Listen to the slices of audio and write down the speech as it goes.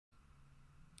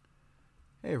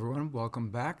Hey everyone, welcome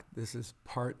back. This is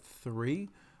part 3,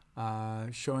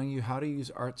 showing you how to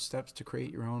use Artsteps to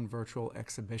create your own virtual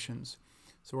exhibitions.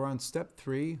 So we're on step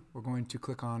 3. We're going to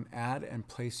click on Add and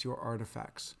Place Your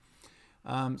Artifacts.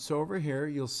 So over here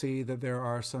you'll see that there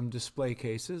are some display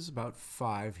cases, about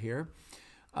 5 here.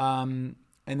 And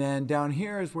then down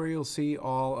here is where you'll see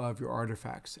all of your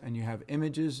artifacts. And you have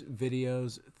images,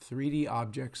 videos, 3D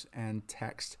objects, and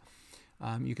text.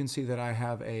 You can see that I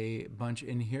have a bunch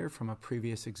in here from a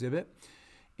previous exhibit.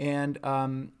 And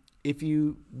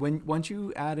once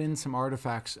you add in some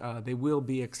artifacts, they will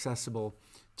be accessible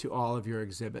to all of your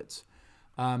exhibits.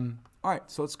 All right,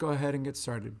 so let's go ahead and get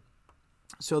started.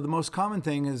 So the most common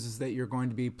thing is that you're going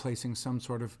to be placing some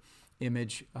sort of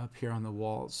image up here on the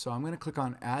walls. So I'm going to click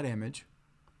on Add Image.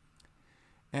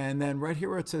 And then right here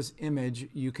where it says Image,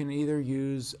 you can either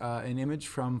use an image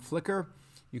from Flickr,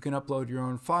 you can upload your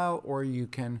own file, or you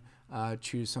can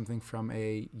choose something from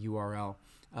a URL.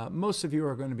 Most of you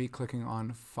are going to be clicking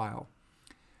on File.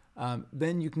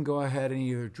 Then you can go ahead and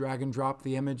either drag and drop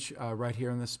the image right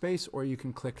here in the space, or you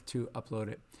can click to upload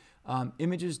it.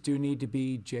 Images do need to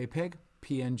be JPEG,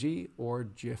 PNG, or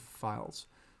GIF files.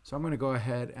 So I'm going to go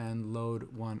ahead and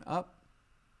load one up.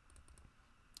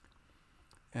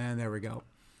 And there we go.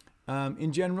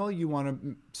 In general, you want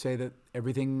to say that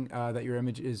everything that your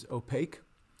image is opaque.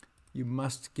 You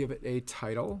must give it a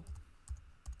title.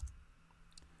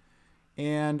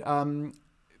 And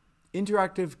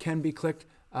interactive can be clicked.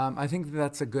 I think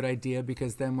that's a good idea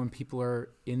because then when people are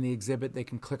in the exhibit, they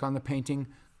can click on the painting,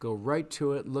 go right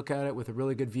to it, look at it with a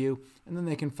really good view, and then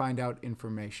they can find out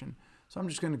information. So I'm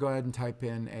just going to go ahead and type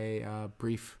in a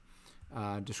brief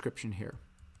description here.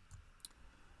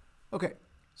 Okay,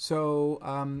 so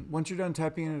once you're done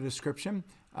typing in a description,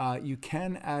 you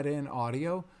can add in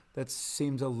audio. That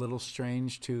seems a little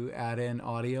strange to add in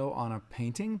audio on a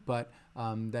painting, but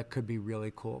that could be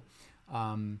really cool.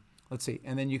 Let's see,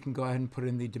 and then you can go ahead and put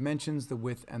in the dimensions, the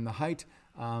width and the height.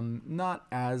 Not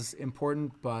as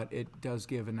important, but it does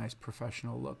give a nice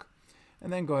professional look.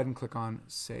 And then go ahead and click on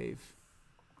Save.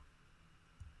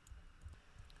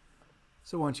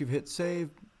 So once you've hit Save,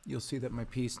 you'll see that my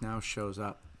piece now shows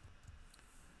up.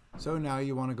 So now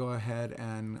you want to go ahead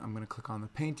and I'm going to click on the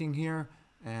painting here,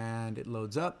 and it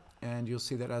loads up, and you'll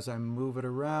see that as I move it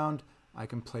around, I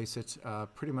can place it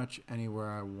pretty much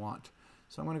anywhere I want.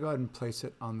 So I'm going to go ahead and place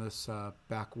it on this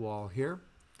back wall here.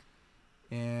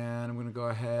 And I'm going to go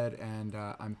ahead and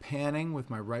I'm panning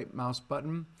with my right mouse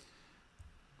button.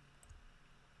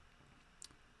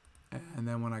 And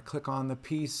then when I click on the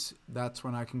piece, that's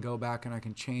when I can go back and I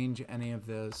can change any of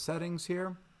the settings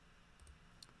here.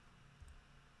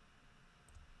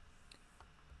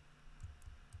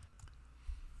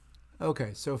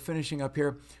 Okay, so finishing up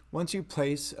here, once you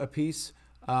place a piece,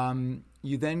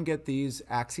 you then get these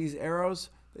axes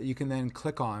arrows that you can then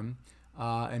click on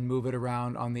and move it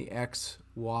around on the X,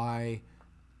 Y,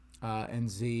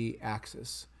 and Z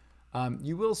axis.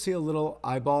 You will see a little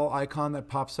eyeball icon that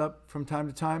pops up from time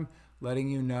to time, letting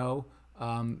you know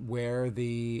where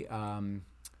the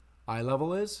eye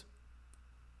level is.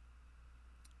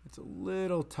 It's a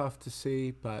little tough to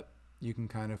see, but you can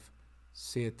kind of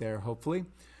see it there, hopefully.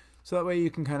 So that way you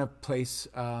can kind of place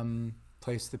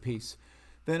the piece.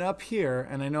 Then up here,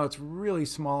 and I know it's really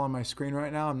small on my screen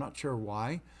right now, I'm not sure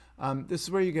why, this is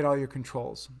where you get all your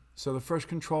controls. So the first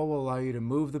control will allow you to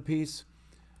move the piece.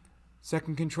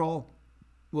 Second control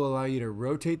will allow you to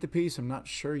rotate the piece. I'm not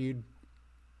sure you'd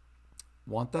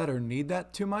want that or need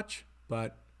that too much,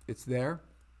 but it's there.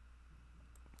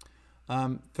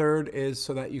 Third is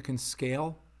so that you can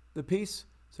scale the piece.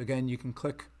 So again, you can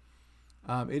click.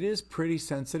 It is pretty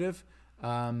sensitive,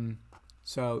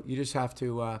 so you just have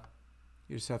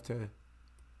to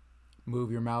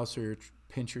move your mouse or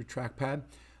pinch your trackpad.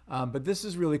 But this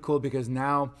is really cool because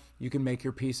now you can make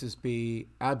your pieces be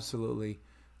absolutely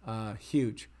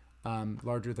huge,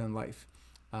 larger than life,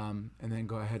 and then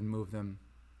go ahead and move them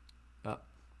up.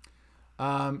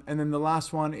 And then the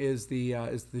last one is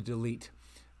the delete.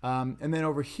 And then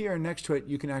over here next to it,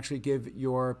 you can actually give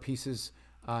your pieces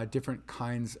different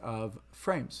kinds of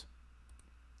frames.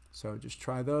 So just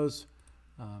try those.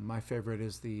 My favorite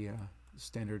is the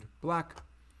standard black.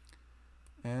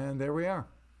 And there we are.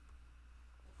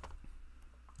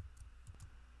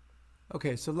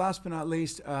 Okay, so last but not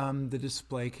least, the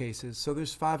display cases. So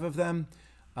there's 5 of them.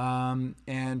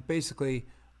 And basically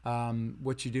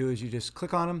what you do is you just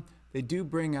click on them. They do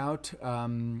bring out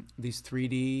these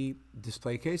 3D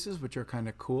display cases, which are kind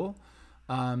of cool.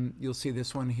 You'll see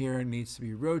this one here needs to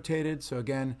be rotated. So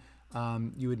again,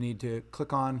 you would need to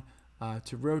click on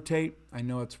to rotate. I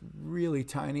know it's really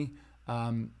tiny,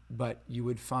 but you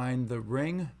would find the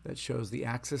ring that shows the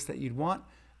axis that you'd want,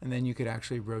 and then you could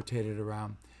actually rotate it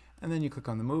around. And then you click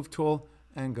on the move tool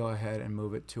and go ahead and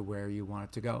move it to where you want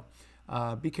it to go.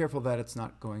 Be careful that it's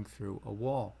not going through a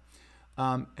wall.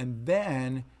 And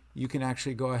then you can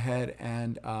actually go ahead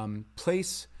and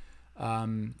place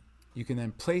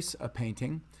a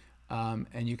painting,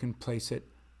 and you can place it,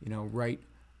 right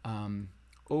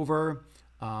over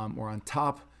or on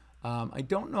top. I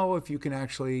don't know if you can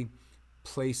actually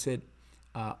place it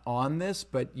on this,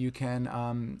 but you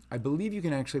can, I believe you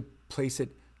can actually place it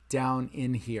down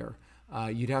in here.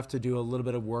 You'd have to do a little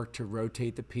bit of work to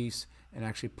rotate the piece and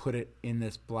actually put it in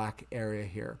this black area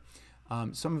here.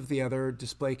 Some of the other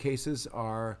display cases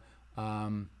are,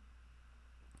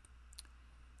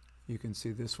 you can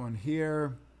see this one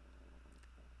here,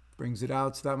 brings it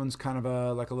out. So that one's kind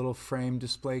of like a little frame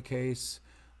display case.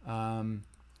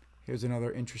 Here's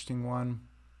another interesting one.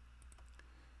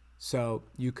 So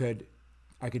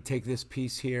I could take this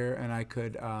piece here and I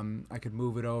could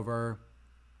move it over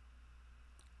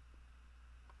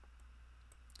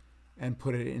and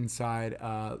put it inside,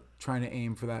 trying to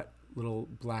aim for that little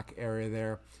black area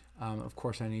there. Of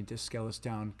course, I need to scale this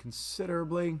down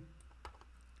considerably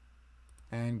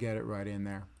and get it right in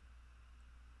there.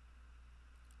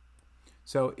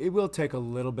 So it will take a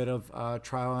little bit of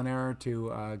trial and error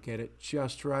to get it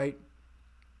just right.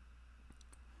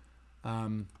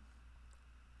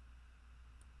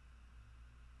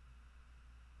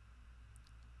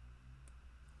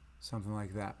 Something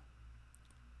like that.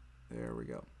 There we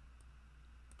go.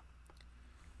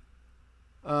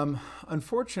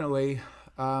 Unfortunately,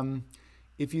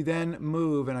 if you then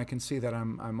move, and I can see that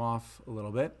I'm off a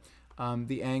little bit,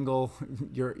 the angle,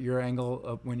 your angle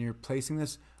of when you're placing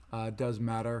this does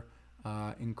matter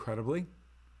incredibly.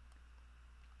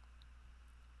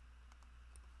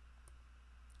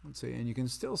 Let's see, and you can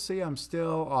still see I'm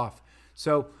still off.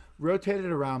 So rotate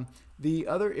it around. The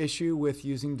other issue with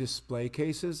using display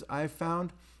cases I've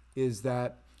found is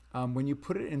that when you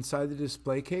put it inside the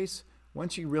display case,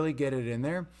 once you really get it in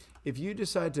there, if you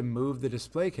decide to move the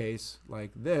display case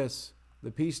like this,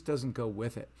 the piece doesn't go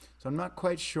with it. So I'm not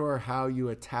quite sure how you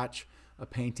attach a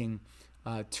painting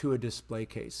to a display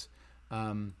case.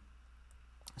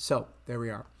 So there we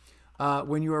are.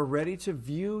 When you are ready to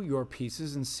view your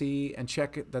pieces and see and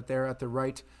check that they're at the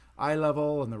right eye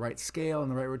level and the right scale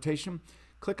and the right rotation,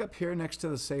 click up here next to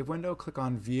the save window, click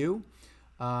on view.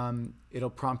 It'll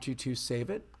prompt you to save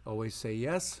it. Always say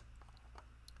yes.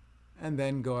 And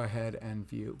then go ahead and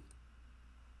view.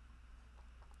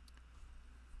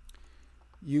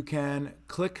 You can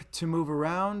click to move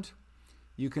around.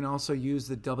 You can also use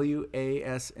the W, A,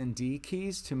 S, and D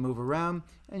keys to move around,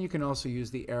 and you can also use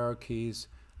the arrow keys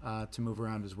to move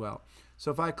around as well.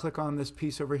 So if I click on this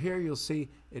piece over here, you'll see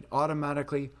it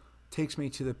automatically takes me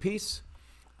to the piece,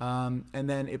 and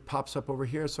then it pops up over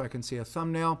here so I can see a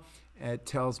thumbnail. It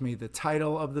tells me the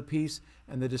title of the piece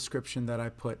and the description that I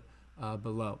put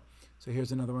below. So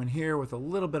here's another one here with a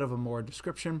little bit of a more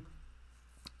description,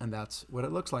 and that's what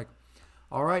it looks like.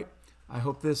 All right, I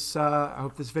hope this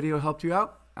video helped you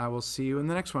out. I will see you in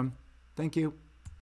the next one. Thank you.